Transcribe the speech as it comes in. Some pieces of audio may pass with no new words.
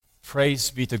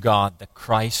Praise be to God that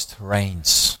Christ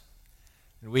reigns.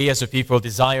 And we as a people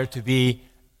desire to be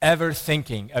ever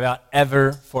thinking about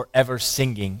ever, forever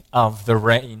singing of the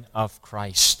reign of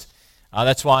Christ.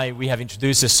 That's why we have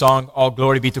introduced this song, All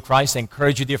Glory Be to Christ. I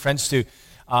encourage you, dear friends, to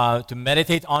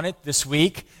meditate on it this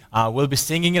week. We'll be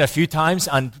singing it a few times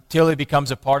until it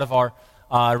becomes a part of our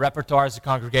repertoire as a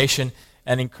congregation,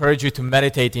 and encourage you to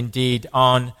meditate indeed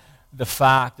on the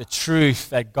fact, the truth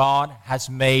that God has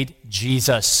made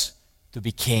Jesus to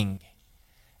be king.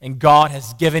 And God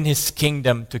has given his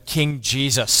kingdom to King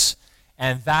Jesus.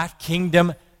 And that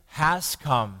kingdom has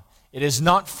come. It is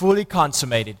not fully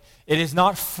consummated. It is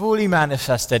not fully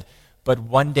manifested, but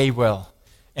one day will.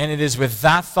 And it is with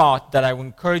that thought that I will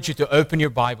encourage you to open your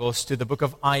Bibles to the book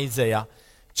of Isaiah,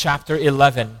 chapter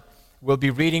 11. We'll be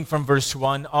reading from verse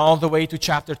 1 all the way to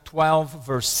chapter 12,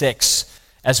 verse 6,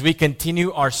 as we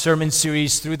continue our sermon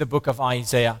series through the book of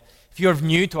Isaiah. If you're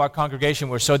new to our congregation,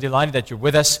 we're so delighted that you're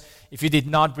with us. If you did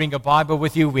not bring a Bible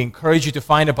with you, we encourage you to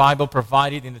find a Bible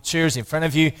provided in the chairs in front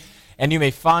of you, and you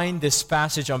may find this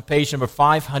passage on page number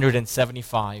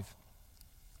 575.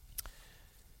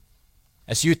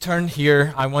 As you turn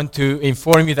here, I want to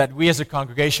inform you that we as a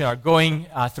congregation are going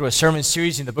through a sermon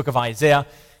series in the book of Isaiah,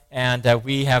 and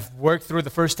we have worked through the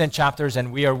first 10 chapters,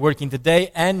 and we are working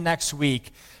today and next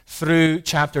week through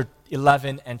chapter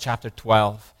 11 and chapter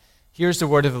 12. Here's the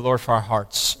word of the Lord for our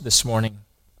hearts this morning.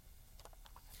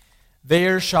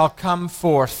 There shall come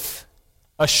forth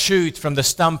a shoot from the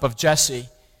stump of Jesse,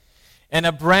 and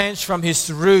a branch from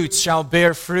his roots shall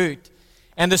bear fruit,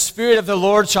 and the Spirit of the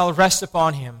Lord shall rest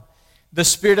upon him, the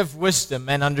Spirit of wisdom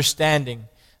and understanding,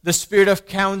 the Spirit of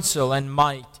counsel and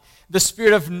might, the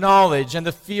Spirit of knowledge and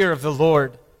the fear of the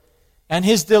Lord. And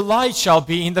his delight shall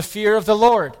be in the fear of the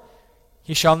Lord.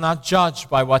 He shall not judge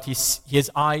by what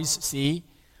his eyes see,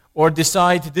 or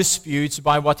decide disputes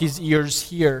by what his ears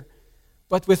hear.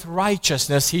 But with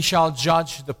righteousness he shall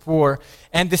judge the poor,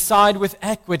 and decide with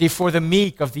equity for the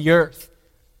meek of the earth.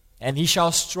 And he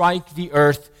shall strike the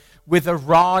earth with the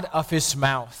rod of his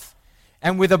mouth,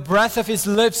 and with the breath of his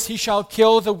lips he shall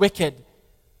kill the wicked.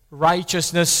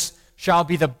 Righteousness shall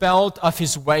be the belt of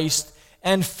his waist,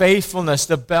 and faithfulness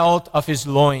the belt of his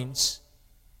loins.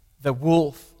 The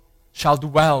wolf shall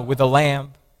dwell with the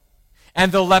lamb,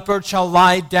 and the leopard shall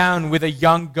lie down with a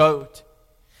young goat,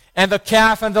 and the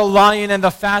calf and the lion and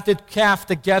the fatted calf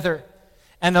together,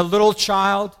 and a little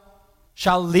child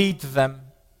shall lead them.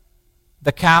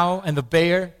 The cow and the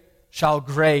bear shall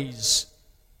graze.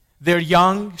 Their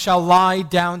young shall lie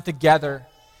down together,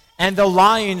 and the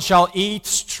lion shall eat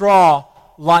straw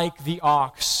like the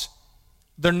ox.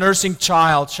 The nursing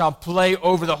child shall play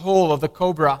over the hole of the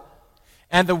cobra,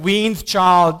 and the weaned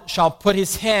child shall put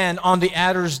his hand on the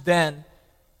adder's den.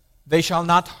 They shall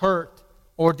not hurt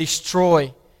or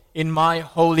destroy in my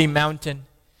holy mountain.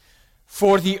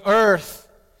 For the earth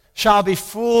shall be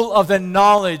full of the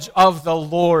knowledge of the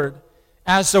Lord,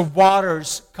 as the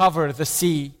waters cover the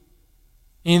sea.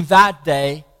 In that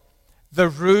day, the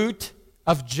root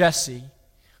of Jesse,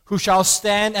 who shall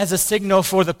stand as a signal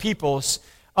for the peoples,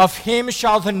 of him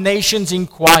shall the nations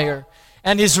inquire,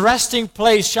 and his resting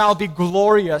place shall be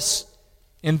glorious.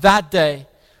 In that day,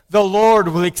 the Lord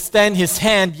will extend his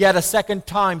hand yet a second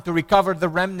time to recover the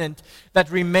remnant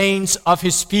that remains of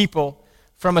his people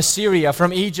from Assyria,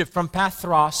 from Egypt, from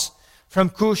Pathros, from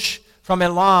Cush, from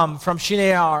Elam, from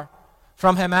Shinear,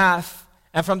 from Hamath,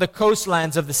 and from the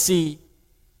coastlands of the sea.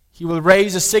 He will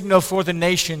raise a signal for the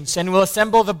nations, and will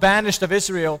assemble the banished of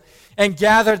Israel, and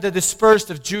gather the dispersed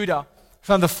of Judah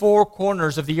from the four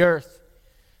corners of the earth.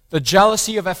 The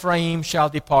jealousy of Ephraim shall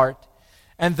depart,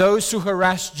 and those who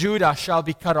harass Judah shall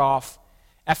be cut off.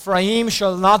 Ephraim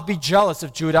shall not be jealous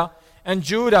of Judah, and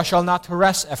Judah shall not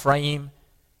harass Ephraim.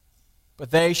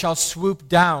 But they shall swoop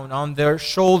down on their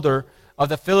shoulder of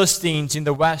the Philistines in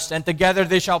the west, and together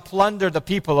they shall plunder the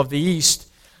people of the east.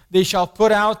 They shall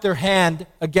put out their hand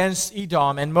against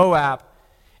Edom and Moab,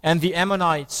 and the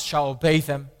Ammonites shall obey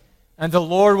them. And the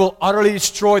Lord will utterly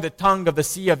destroy the tongue of the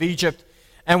sea of Egypt,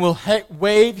 and will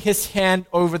wave his hand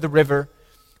over the river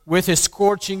with his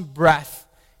scorching breath,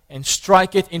 and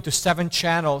strike it into 7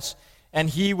 channels. And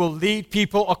he will lead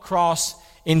people across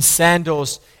in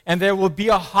sandals. And there will be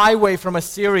a highway from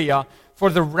Assyria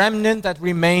for the remnant that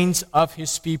remains of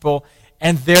his people.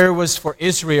 And there was for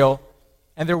Israel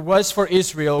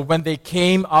when they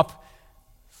came up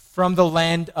from the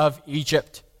land of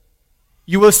Egypt.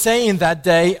 You will say in that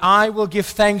day, I will give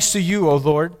thanks to you, O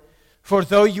Lord, for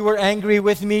though you were angry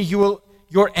with me,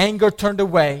 your anger turned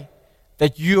away,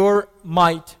 that your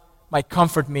might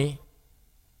comfort me.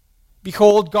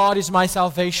 Behold, God is my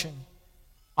salvation.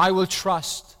 I will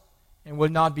trust and will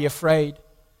not be afraid.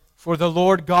 For the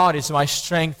Lord God is my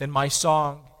strength and my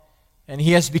song, and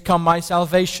He has become my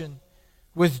salvation.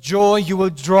 With joy you will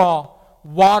draw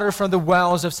water from the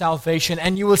wells of salvation,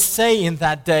 and you will say in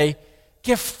that day,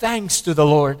 give thanks to the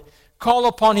Lord. Call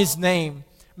upon His name.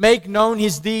 Make known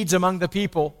His deeds among the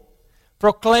people.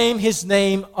 Proclaim His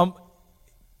name.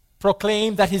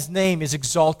 Proclaim that His name is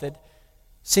exalted.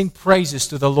 Sing praises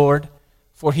to the Lord,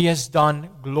 for He has done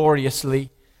gloriously.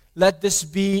 Let this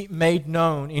be made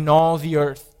known in all the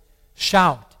earth.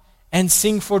 Shout and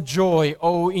sing for joy,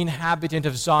 O inhabitant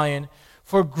of Zion,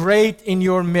 for great in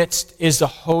your midst is the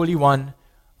Holy One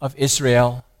of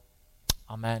Israel.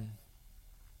 Amen.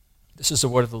 This is the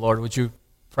word of the Lord. Would you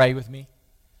pray with me?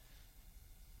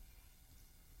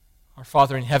 Our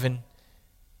Father in heaven,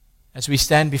 as we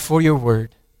stand before your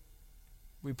word,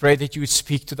 we pray that you would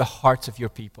speak to the hearts of your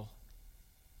people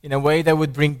in a way that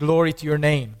would bring glory to your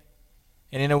name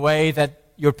and in a way that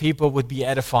your people would be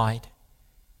edified.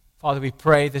 Father, we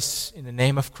pray this in the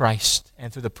name of Christ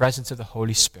and through the presence of the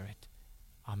Holy Spirit.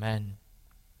 Amen.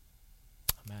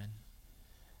 Amen.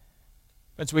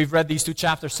 Friends, we've read these two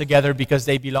chapters together because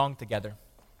they belong together.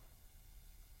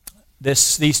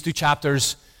 These two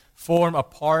chapters form a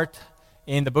part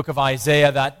in the book of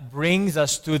Isaiah that brings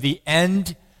us to the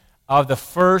end of the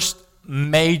first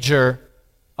major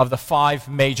of the 5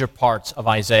 major parts of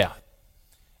Isaiah.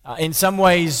 In some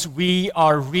ways, we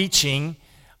are reaching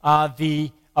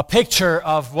a picture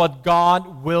of what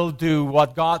God will do,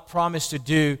 what God promised to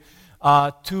do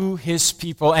to His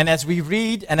people. And as we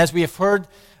read and as we have heard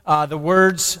the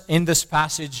words in this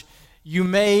passage, you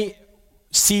may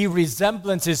see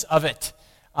resemblances of it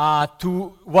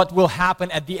to what will happen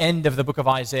at the end of the book of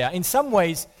Isaiah. In some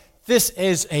ways, this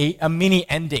is a mini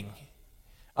ending,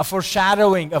 a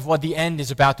foreshadowing of what the end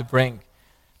is about to bring.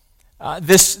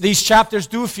 These chapters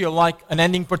do feel like an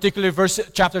ending, particularly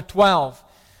chapter 12,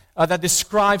 that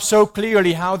describes so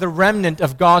clearly how the remnant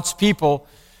of God's people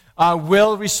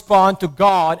will respond to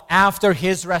God after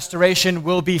His restoration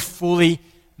will be fully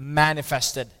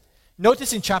manifested.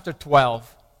 Notice in chapter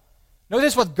 12,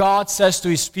 notice what God says to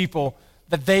His people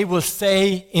that they will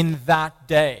say in that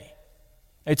day.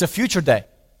 It's a future day.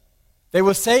 They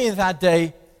will say in that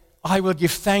day, I will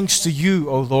give thanks to you,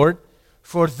 O Lord,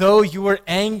 for though you were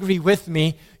angry with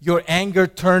me, your anger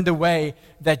turned away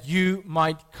that you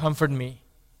might comfort me.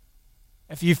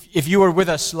 If you were with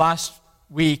us last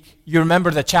week, you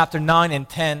remember that chapter 9 and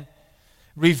 10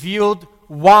 revealed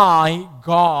why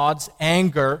God's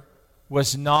anger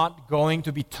was not going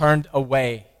to be turned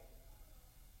away.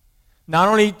 Not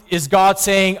only is God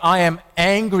saying, I am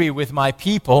angry with my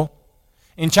people,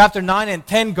 in chapter 9 and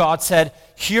 10, God said,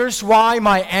 here's why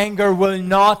my anger will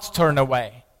not turn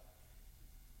away.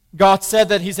 God said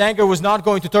that His anger was not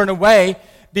going to turn away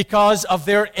because of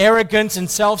their arrogance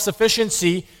and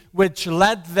self-sufficiency, which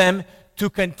led them to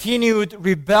continued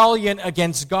rebellion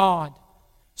against God.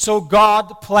 So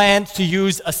God planned to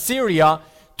use Assyria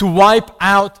to wipe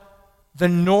out the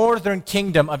northern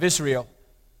kingdom of Israel.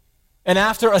 And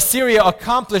after Assyria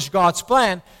accomplished God's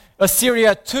plan,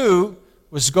 Assyria too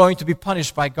was going to be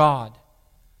punished by God.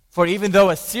 For even though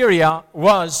Assyria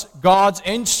was God's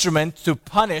instrument to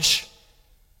punish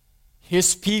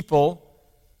His people,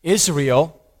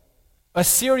 Israel,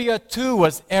 Assyria too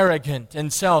was arrogant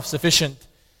and self-sufficient.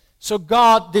 So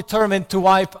God determined to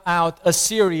wipe out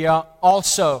Assyria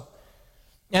also.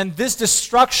 And this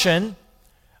destruction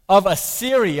of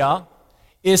Assyria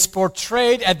is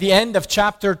portrayed at the end of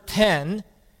chapter 10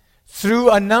 through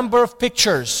a number of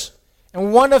pictures.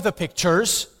 And one of the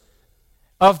pictures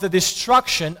of the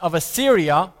destruction of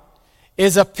Assyria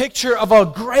is a picture of a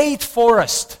great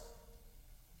forest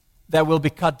that will be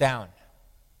cut down.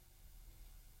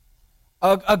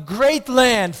 A great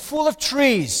land full of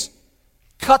trees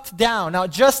cut down. Now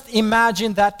just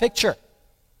imagine that picture.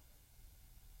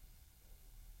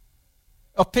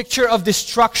 A picture of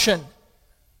destruction.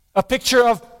 A picture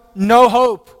of no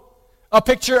hope. A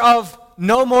picture of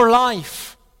no more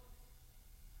life.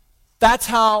 That's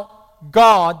how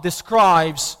God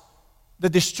describes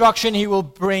the destruction He will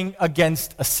bring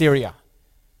against Assyria.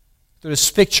 Through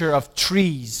this picture of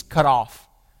trees cut off.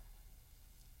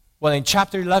 Well, in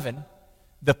chapter 11,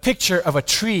 the picture of a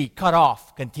tree cut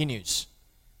off continues.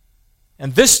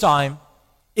 And this time,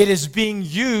 it is being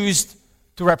used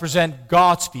to represent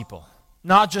God's people,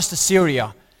 not just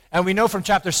Assyria. And we know from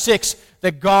chapter 6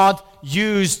 that God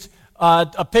used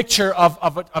a picture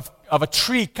of a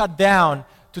tree cut down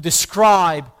to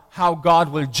describe how God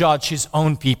will judge His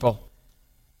own people.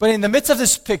 But in the midst of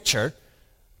this picture,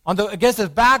 against the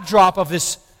backdrop of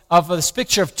this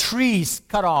picture of trees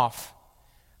cut off,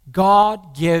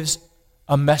 God gives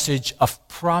a message of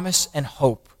promise and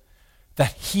hope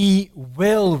that he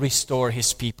will restore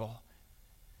his people.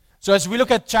 So as we look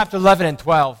at chapter 11 and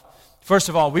 12, first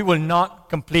of all, we will not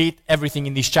complete everything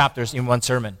in these chapters in one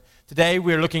sermon. Today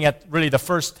we're looking at really the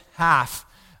first half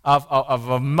of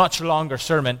a much longer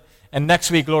sermon. And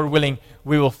next week, Lord willing,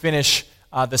 we will finish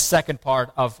the second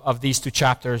part of these two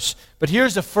chapters. But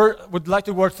here's the first, would like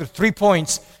to work through 3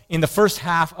 points in the first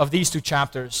half of these two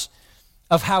chapters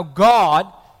of how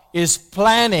God is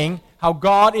planning, how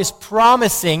God is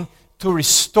promising to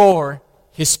restore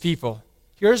his people.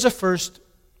 Here's the first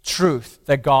truth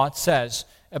that God says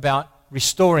about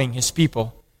restoring his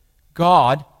people.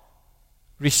 God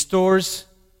restores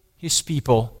his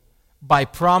people by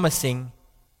promising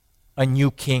a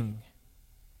new king.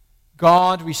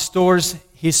 God restores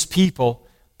his people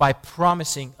by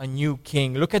promising a new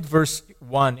king. Look at verse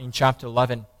 1 in chapter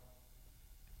 11.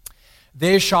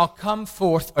 There shall come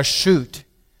forth a shoot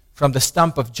from the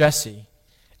stump of Jesse,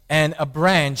 and a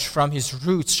branch from his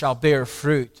roots shall bear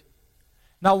fruit.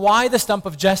 Now, why the stump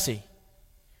of Jesse?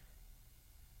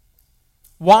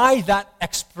 Why that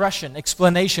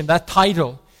explanation, that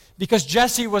title? Because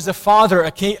Jesse was the father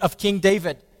of King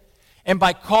David. And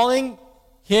by calling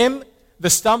him the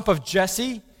stump of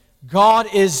Jesse, God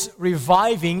is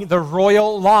reviving the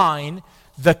royal line,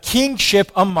 the kingship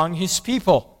among his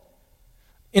people.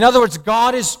 In other words,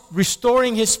 God is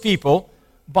restoring his people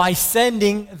by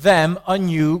sending them a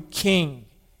new king.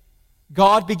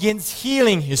 God begins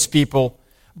healing his people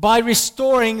by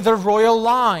restoring the royal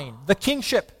line, the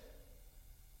kingship.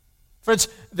 Friends,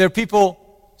 there are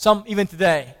people, some even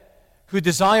today, who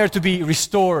desire to be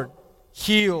restored,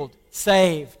 healed,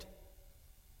 saved.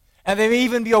 And they may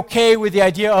even be okay with the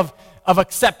idea of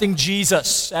accepting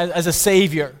Jesus as a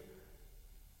Savior.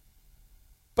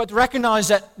 But recognize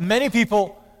that many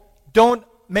people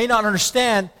may not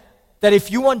understand that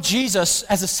if you want Jesus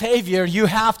as a Savior, you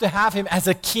have to have him as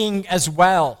a king as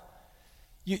well.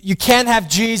 You can't have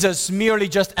Jesus merely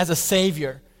just as a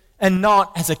Savior and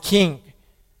not as a king.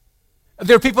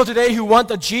 There are people today who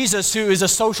want a Jesus who is a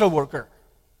social worker.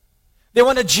 They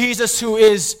want a Jesus who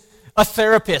is a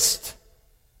therapist.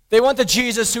 They want a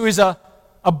Jesus who is a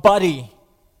buddy.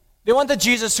 They want a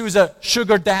Jesus who is a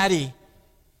sugar daddy.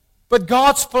 But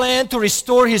God's plan to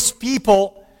restore his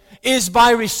people is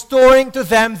by restoring to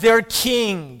them their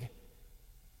king.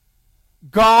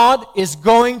 God is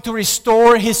going to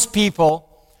restore his people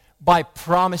by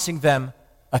promising them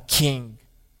a king.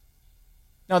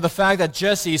 Now, the fact that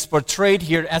Jesse is portrayed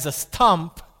here as a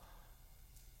stump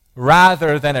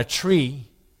rather than a tree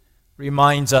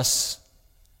reminds us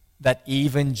that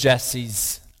even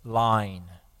Jesse's line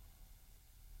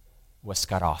was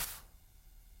cut off.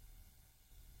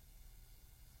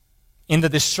 In the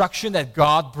destruction that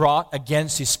God brought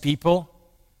against his people,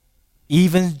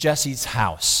 even Jesse's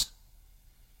house,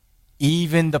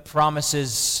 even the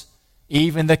promises,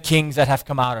 even the kings that have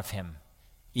come out of him,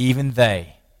 even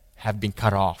they have been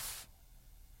cut off.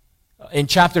 In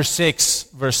chapter 6,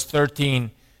 verse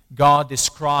 13, God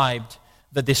described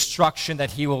the destruction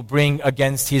that he will bring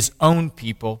against his own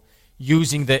people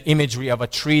using the imagery of a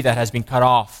tree that has been cut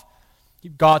off.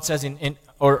 God says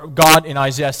God in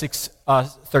Isaiah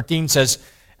 6:13 says,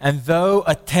 "And though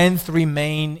a tenth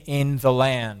remain in the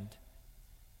land,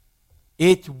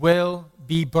 it will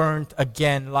be burnt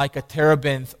again like a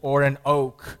terebinth or an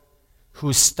oak,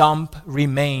 whose stump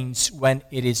remains when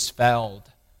it is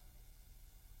felled."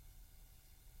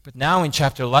 But now in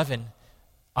chapter 11,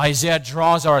 Isaiah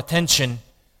draws our attention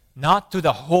not to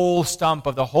the whole stump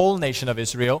of the whole nation of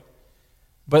Israel,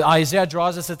 but Isaiah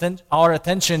draws our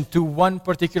attention to one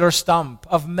particular stump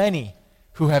of many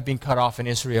who have been cut off in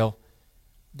Israel,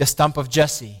 the stump of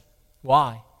Jesse.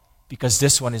 Why? Because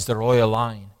this one is the royal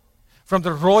line. From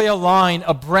the royal line,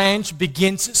 a branch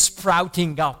begins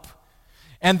sprouting up.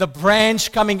 And the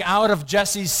branch coming out of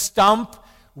Jesse's stump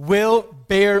will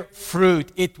bear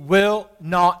fruit. It will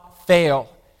not fail.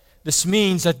 This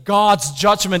means that God's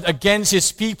judgment against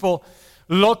his people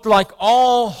looked like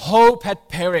all hope had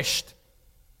perished.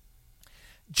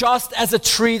 Just as a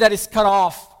tree that is cut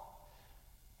off.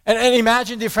 And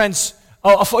imagine, dear friends,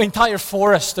 an entire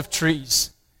forest of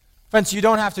trees. Friends, you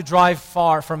don't have to drive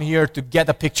far from here to get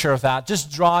a picture of that.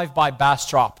 Just drive by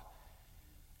Bastrop.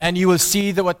 And you will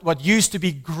see that what used to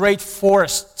be great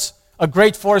forests, a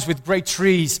great forest with great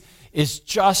trees, is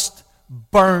just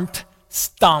burnt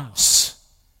stumps.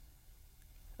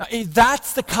 Now,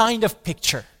 that's the kind of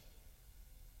picture.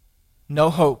 No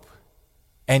hope.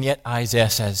 And yet Isaiah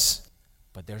says,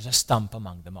 but there's a stump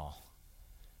among them all.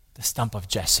 The stump of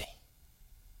Jesse.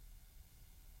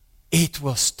 It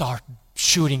will start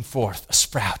shooting forth a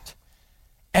sprout.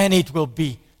 And it will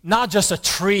be not just a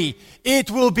tree. It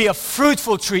will be a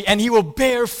fruitful tree, and he will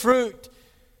bear fruit.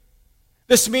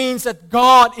 This means that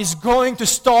God is going to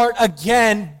start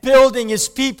again building his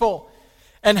people.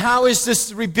 And how is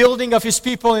this rebuilding of his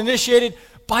people initiated?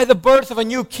 By the birth of a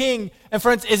new king. And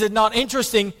friends, is it not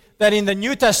interesting that in the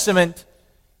New Testament,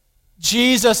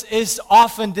 Jesus is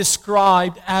often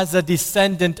described as a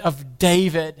descendant of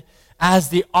David, as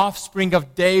the offspring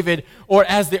of David, or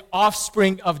as the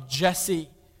offspring of Jesse.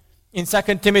 In 2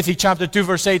 Timothy chapter 2,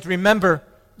 verse 8, remember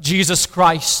Jesus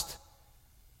Christ,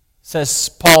 says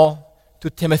Paul to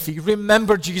Timothy.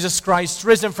 Remember Jesus Christ,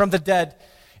 risen from the dead,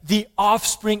 the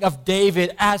offspring of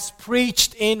David, as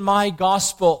preached in my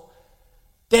gospel.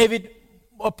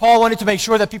 Paul wanted to make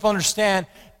sure that people understand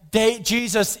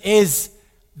Jesus is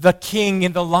the king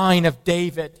in the line of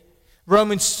David.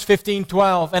 Romans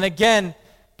 15:12. And again,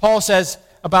 Paul says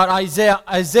about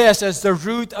Isaiah says, the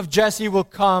root of Jesse will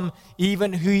come,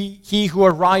 even he who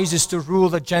arises to rule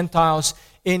the Gentiles.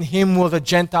 In him will the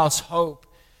Gentiles hope.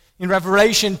 In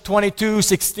Revelation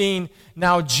 22:16,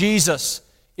 now Jesus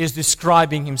is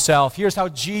describing himself. Here's how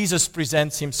Jesus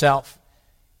presents himself.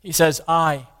 He says,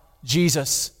 I,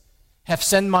 Jesus, have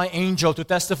sent my angel to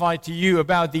testify to you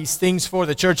about these things for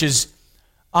the churches.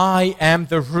 I am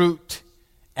the root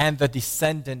and the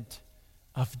descendant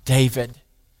of David.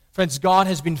 Friends, God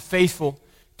has been faithful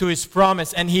to his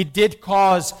promise, and he did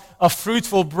cause a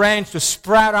fruitful branch to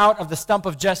sprout out of the stump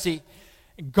of Jesse.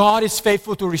 God is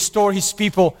faithful to restore his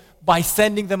people by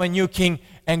sending them a new king,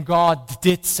 and God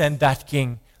did send that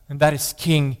king, and that is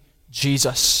King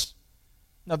Jesus.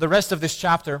 Now, the rest of this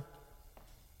chapter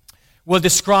will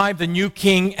describe the new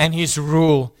king and his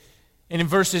rule. And in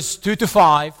verses 2 to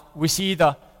 5, we see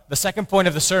the second point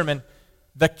of the sermon,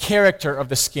 the character of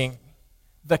this king.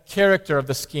 The character of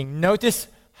this king. Notice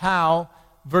how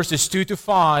verses 2 to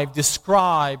 5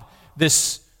 describe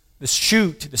this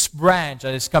shoot, this branch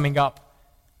that is coming up.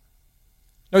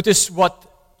 Notice what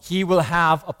he will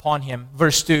have upon him.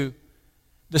 Verse 2,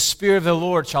 the Spirit of the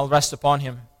Lord shall rest upon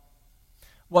him.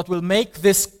 What will make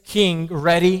this king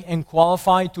ready and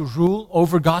qualified to rule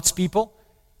over God's people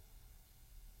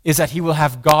is that he will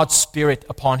have God's Spirit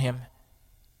upon him.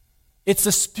 It's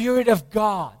the Spirit of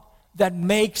God that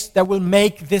will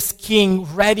make this king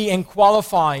ready and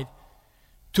qualified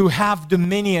to have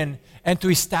dominion and to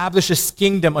establish his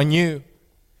kingdom anew.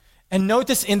 And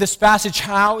notice in this passage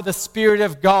how the Spirit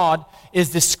of God is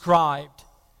described.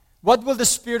 What will the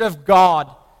Spirit of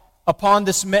God upon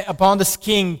this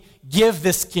king give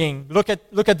this king? Look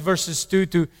at verses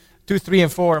 2, 3,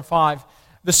 and 4, and 5.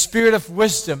 The Spirit of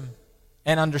wisdom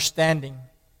and understanding.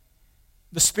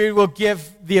 The Spirit will give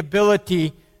the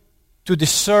ability to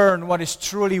discern what is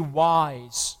truly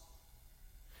wise.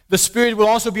 The Spirit will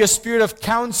also be a spirit of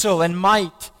counsel and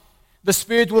might. The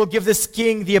Spirit will give this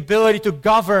king the ability to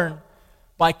govern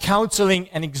by counseling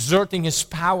and exerting his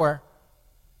power.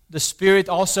 The Spirit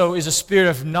also is a spirit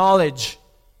of knowledge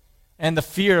and the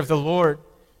fear of the Lord.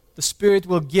 The Spirit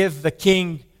will give the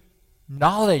king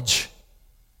knowledge.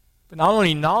 But not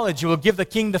only knowledge, he will give the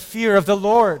king the fear of the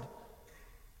Lord.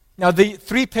 Now, the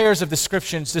three pairs of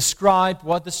descriptions describe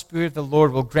what the Spirit of the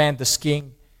Lord will grant this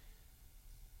king.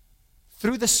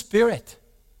 Through the Spirit,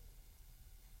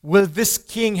 will this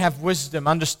king have wisdom,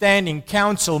 understanding,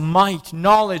 counsel, might,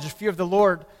 knowledge, fear of the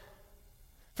Lord?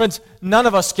 Friends, none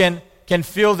of us can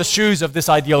fill the shoes of this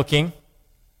ideal king.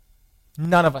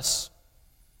 None of us.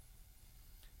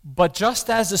 But just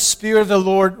as the Spirit of the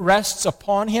Lord rests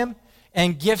upon him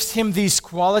and gives him these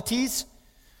qualities,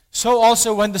 so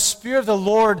also when the Spirit of the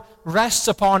Lord rests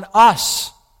upon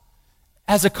us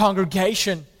as a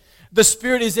congregation, the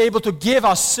Spirit is able to give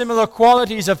us similar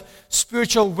qualities of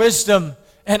spiritual wisdom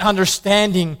and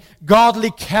understanding,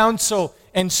 godly counsel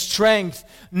and strength,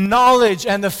 knowledge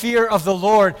and the fear of the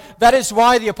Lord. That is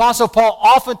why the Apostle Paul,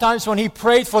 oftentimes when he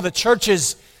prayed for the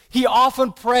churches, he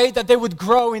often prayed that they would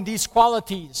grow in these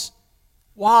qualities.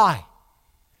 Why?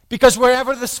 Because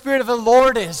wherever the Spirit of the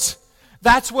Lord is,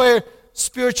 that's where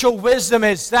spiritual wisdom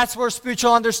is. That's where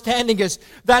spiritual understanding is.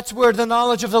 That's where the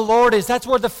knowledge of the Lord is. That's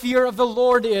where the fear of the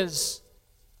Lord is.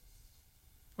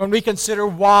 When we consider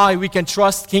why we can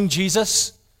trust King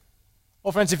Jesus,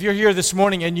 well, friends, if you're here this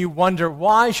morning and you wonder,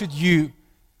 why should you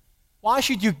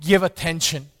give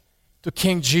attention to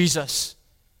King Jesus?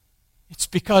 It's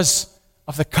because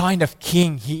of the kind of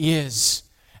king he is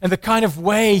and the kind of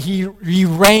way he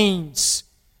reigns.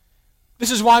 This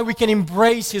is why we can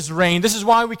embrace his reign. This is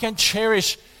why we can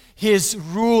cherish his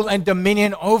rule and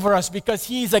dominion over us, because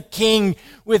he's a king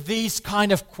with these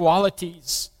kind of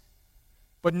qualities.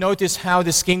 But notice how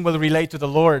this king will relate to the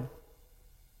Lord.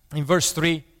 In verse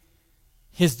 3,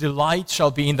 his delight shall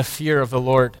be in the fear of the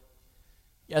Lord.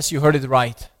 Yes, you heard it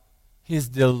right. His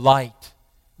delight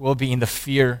will be in the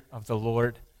fear of the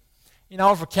Lord. In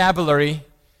our vocabulary,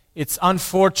 it's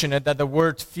unfortunate that the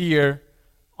word fear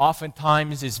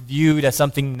oftentimes is viewed as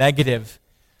something negative,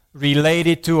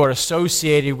 related to or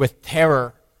associated with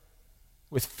terror,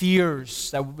 with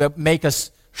fears that make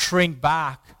us shrink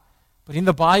back. But in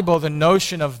the Bible, the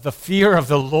notion of the fear of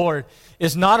the Lord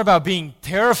is not about being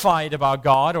terrified about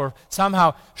God or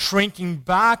somehow shrinking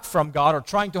back from God or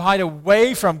trying to hide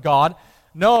away from God.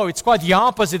 No, it's quite the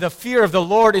opposite. The fear of the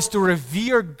Lord is to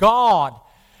revere God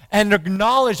and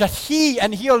acknowledge that He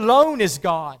and He alone is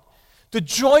God. To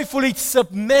joyfully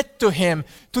submit to Him,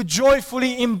 to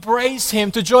joyfully embrace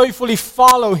Him, to joyfully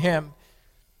follow Him.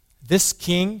 This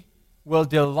king will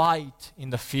delight in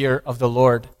the fear of the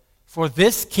Lord. For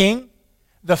this king,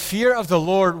 the fear of the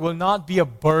Lord will not be a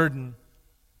burden.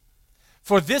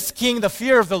 For this king, the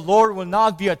fear of the Lord will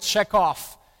not be a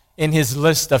checkoff in his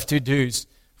list of to-dos.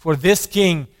 For this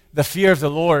king, the fear of the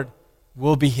Lord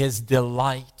will be his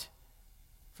delight.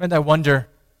 Friend, I wonder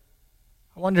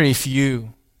if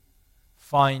you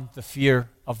find the fear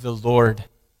of the Lord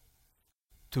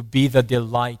to be the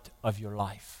delight of your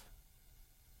life.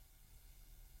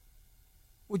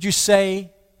 Would you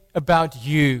say about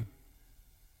you,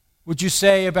 would you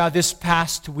say about this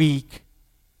past week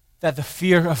that the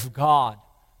fear of God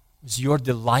was your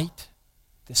delight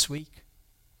this week?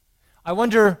 I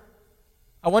wonder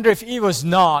if it was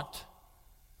not,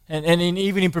 and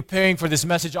even in preparing for this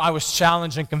message, I was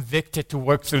challenged and convicted to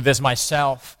work through this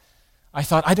myself. I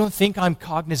thought, I don't think I'm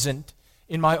cognizant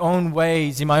in my own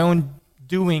ways, in my own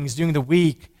doings during the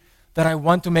week, that I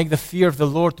want to make the fear of the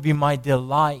Lord to be my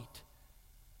delight.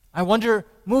 I wonder,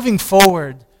 moving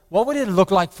forward, what would it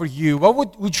look like for you?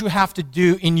 What would you have to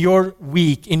do in your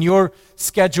week, in your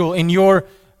schedule, in your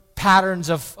patterns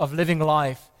of living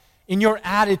life, in your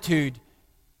attitude,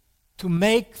 to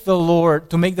make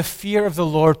the fear of the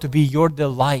Lord to be your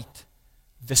delight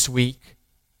this week?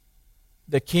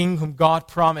 The king whom God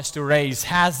promised to raise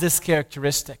has this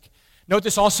characteristic.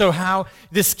 Notice also how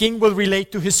this king will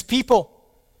relate to his people.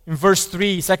 In verse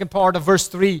 3, second part of verse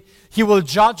 3, he will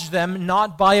judge them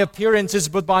not by appearances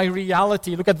but by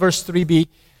reality. Look at verse 3b.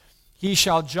 He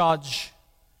shall judge.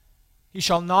 He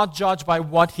shall not judge by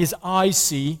what his eyes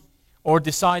see or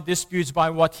decide disputes by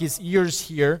what his ears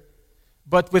hear,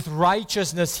 but with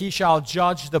righteousness he shall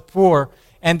judge the poor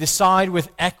and decide with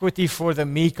equity for the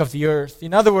meek of the earth.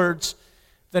 In other words,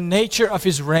 the nature of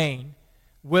his reign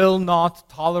will not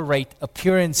tolerate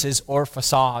appearances or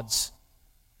facades.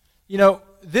 You know,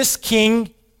 this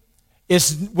king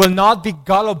will not be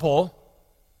gullible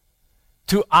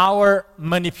to our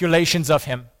manipulations of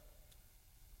him.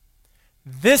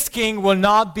 This king will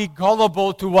not be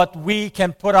gullible to what we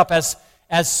can put up as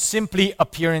simply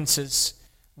appearances.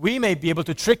 We may be able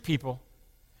to trick people.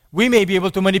 We may be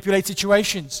able to manipulate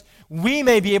situations. We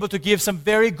may be able to give some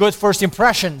very good first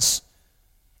impressions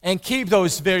and keep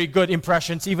those very good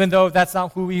impressions, even though that's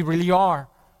not who we really are.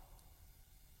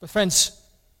 But friends,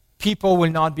 people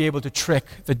will not be able to trick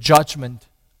the judgment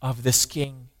of this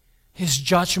king. His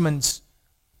judgments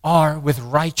are with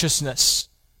righteousness.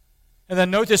 And then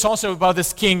notice also about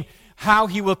this king how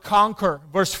he will conquer.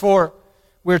 Verse 4,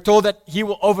 we're told that he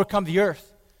will overcome the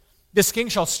earth. This king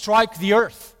shall strike the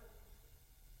earth.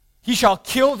 He shall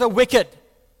kill the wicked.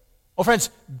 Oh friends,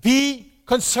 be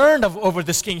concerned over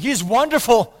this king. He's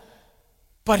wonderful,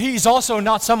 but he's also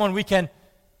not someone we can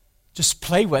just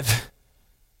play with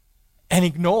and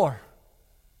ignore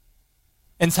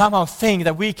and somehow think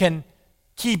that we can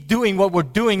keep doing what we're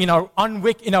doing in our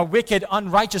wicked,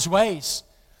 unrighteous ways.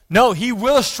 No, he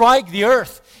will strike the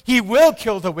earth. He will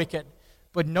kill the wicked.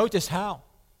 But notice how.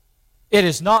 It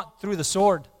is not through the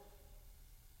sword.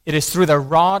 It is through the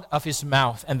rod of his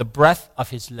mouth and the breath of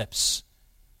his lips.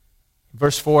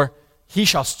 Verse 4, he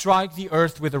shall strike the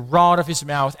earth with the rod of his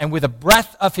mouth, and with the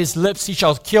breath of his lips he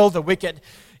shall kill the wicked.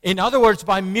 In other words,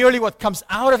 by merely what comes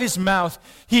out of his mouth,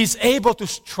 he is able to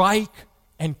strike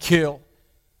and kill.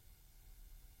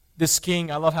 This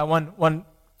king, I love how one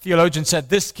theologian said,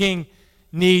 this king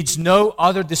needs no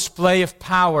other display of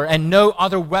power and no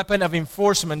other weapon of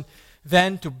enforcement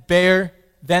than the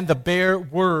bare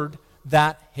word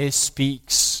that he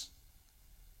speaks.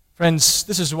 Friends,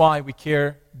 this is why we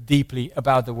care deeply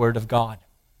about the Word of God.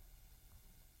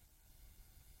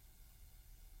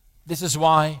 This is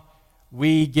why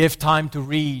we give time to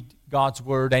read God's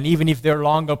Word, and even if they're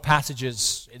longer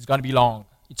passages, it's going to be long.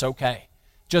 It's okay.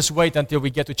 Just wait until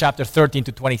we get to chapter 13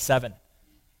 to 27.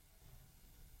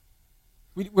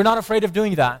 We're not afraid of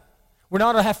doing that. We're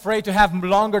not afraid to have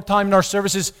longer time in our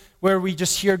services where we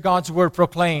just hear God's Word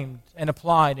proclaimed and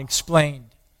applied and explained.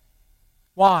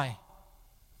 Why?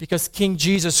 Because King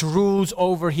Jesus rules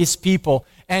over his people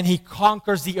and he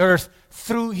conquers the earth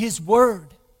through his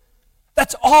word.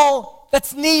 That's all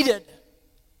that's needed.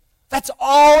 That's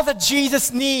all that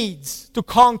Jesus needs to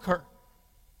conquer.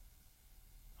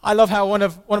 I love how one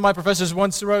of my professors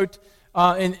once wrote,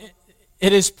 it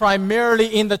is primarily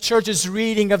in the church's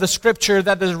reading of the scripture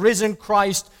that the risen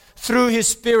Christ, through his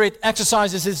Spirit,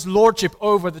 exercises his lordship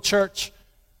over the church.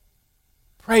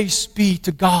 Praise be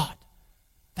to God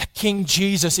that King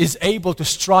Jesus is able to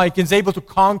strike, is able to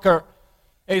conquer.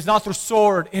 It is not through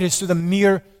sword, it is through the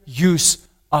mere use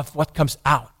of what comes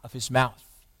out of his mouth.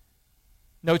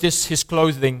 Notice his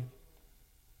clothing.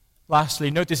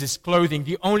 Lastly, notice his clothing.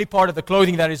 The only part of the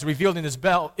clothing that is revealed in his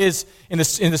belt is in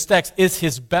this text is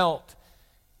his belt.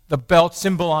 The belt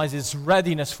symbolizes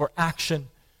readiness for action.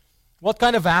 What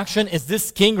kind of action is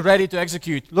this king ready to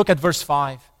execute? Look at verse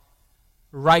 5.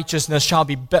 Righteousness shall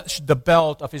be the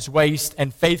belt of his waist,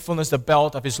 and faithfulness the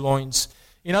belt of his loins.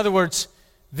 In other words,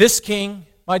 this king,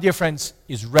 my dear friends,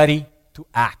 is ready to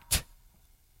act.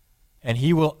 And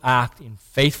he will act in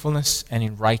faithfulness and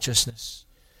in righteousness.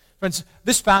 Friends,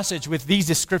 this passage with these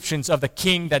descriptions of the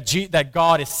king that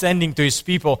God is sending to his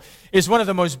people is one of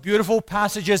the most beautiful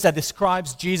passages that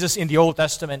describes Jesus in the Old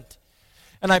Testament.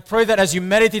 And I pray that as you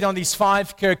meditate on these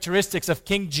 5 characteristics of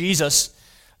King Jesus,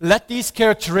 let these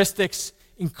characteristics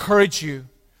encourage you.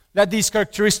 Let these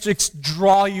characteristics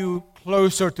draw you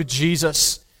closer to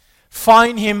Jesus.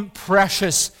 Find him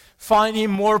precious. Find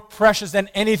him more precious than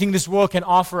anything this world can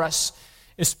offer us,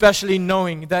 especially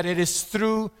knowing that it is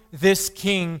through this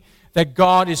king that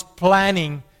God is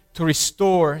planning to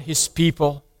restore his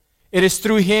people. It is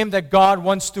through him that God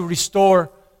wants to restore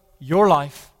your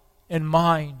life and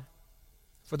mine.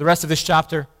 For the rest of this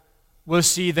chapter, we'll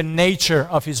see the nature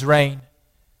of his reign.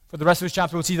 For the rest of this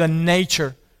chapter, we'll see the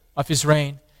nature of his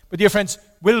reign. But dear friends,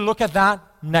 we'll look at that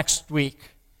next week.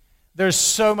 There's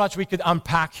so much we could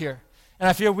unpack here. And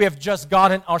I feel we have just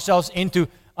gotten ourselves into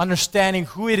understanding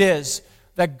who it is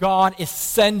that God is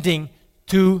sending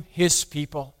to his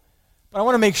people. But I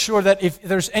want to make sure that if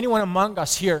there's anyone among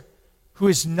us here who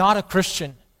is not a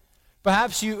Christian,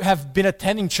 perhaps you have been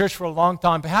attending church for a long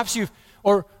time, perhaps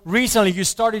or recently you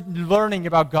started learning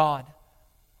about God,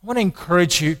 I want to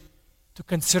encourage you to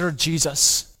consider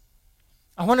Jesus.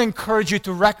 I want to encourage you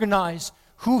to recognize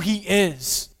who he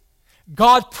is.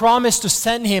 God promised to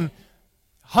send him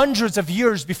hundreds of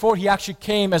years before he actually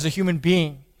came as a human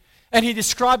being. And he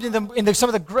described in some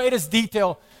of the greatest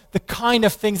detail the kind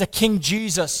of things that King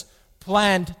Jesus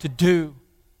planned to do.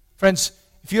 Friends,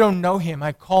 if you don't know him,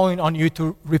 I'm calling on you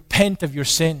to repent of your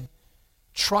sin.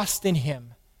 Trust in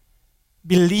him.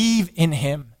 Believe in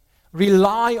him.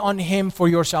 Rely on him for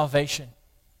your salvation.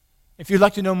 If you'd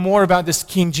like to know more about this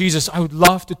King Jesus, I would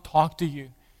love to talk to you.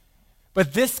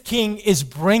 But this king is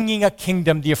bringing a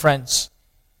kingdom, dear friends,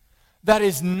 that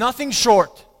is nothing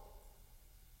short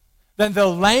than the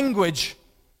language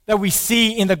that we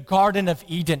see in the Garden of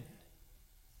Eden.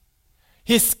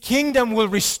 His kingdom will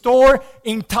restore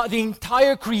the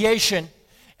entire creation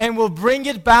and will bring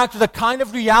it back to the kind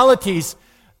of realities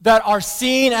that are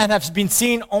seen and have been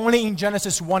seen only in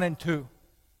Genesis 1 and 2.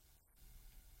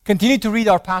 Continue to read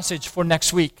our passage for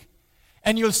next week.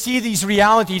 And you'll see these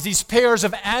realities, these pairs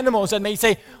of animals that may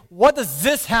say, what does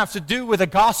this have to do with the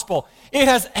gospel? It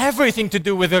has everything to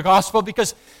do with the gospel,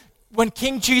 because when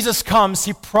King Jesus comes,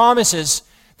 he promises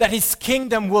that his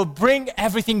kingdom will bring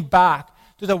everything back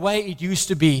to the way it used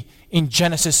to be in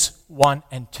Genesis 1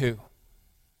 and 2.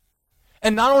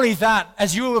 And not only that,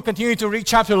 as you will continue to read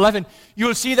chapter 11, you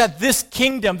will see that this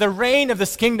kingdom, the reign of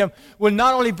this kingdom, will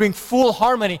not only bring full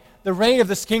harmony, the reign of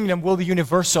this kingdom will be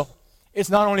universal. It's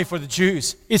not only for the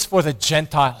Jews, it's for the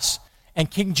Gentiles.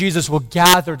 And King Jesus will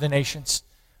gather the nations.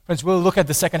 Friends, we'll look at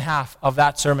the second half of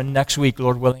that sermon next week,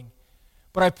 Lord willing.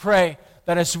 But I pray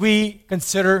that as we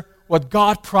consider what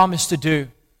God promised to do,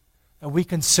 that we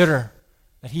consider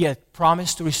that he had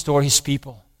promised to restore his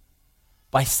people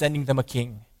by sending them a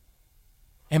king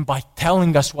and by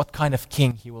telling us what kind of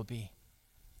king he will be.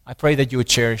 I pray that you would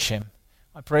cherish him.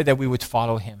 I pray that we would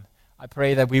follow him. I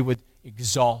pray that we would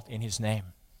exalt in his name.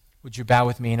 Would you bow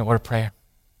with me in a word of prayer?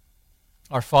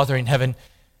 Our Father in heaven,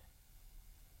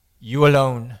 you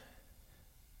alone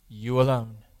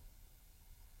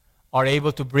are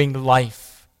able to bring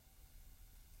life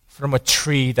from a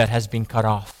tree that has been cut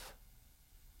off.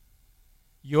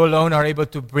 You alone are able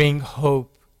to bring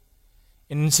hope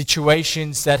in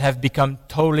situations that have become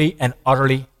totally and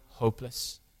utterly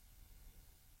hopeless.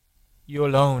 You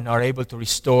alone are able to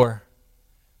restore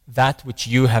that which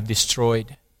you have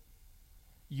destroyed.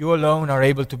 You alone are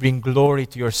able to bring glory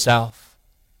to yourself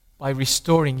by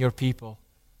restoring your people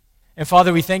And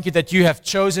Father, we thank you that you have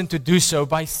chosen to do so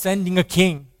by sending a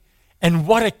king. And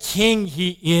what a king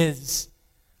he is.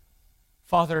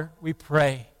 Father, we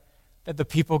pray that the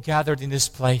people gathered in this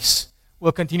place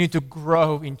will continue to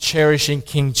grow in cherishing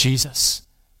King Jesus.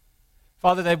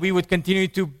 Father, that we would continue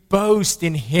to boast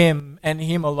in him and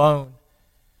him alone.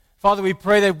 Father, we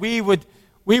pray that we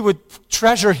would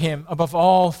treasure him above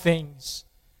all things.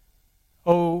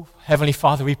 Oh, Heavenly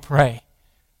Father, we pray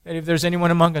that if there's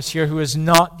anyone among us here who has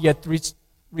not yet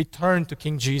returned to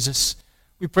King Jesus,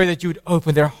 we pray that you would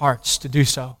open their hearts to do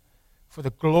so for the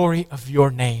glory of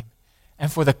your name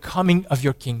and for the coming of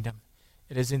your kingdom.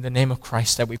 It is in the name of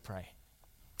Christ that we pray.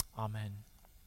 Amen.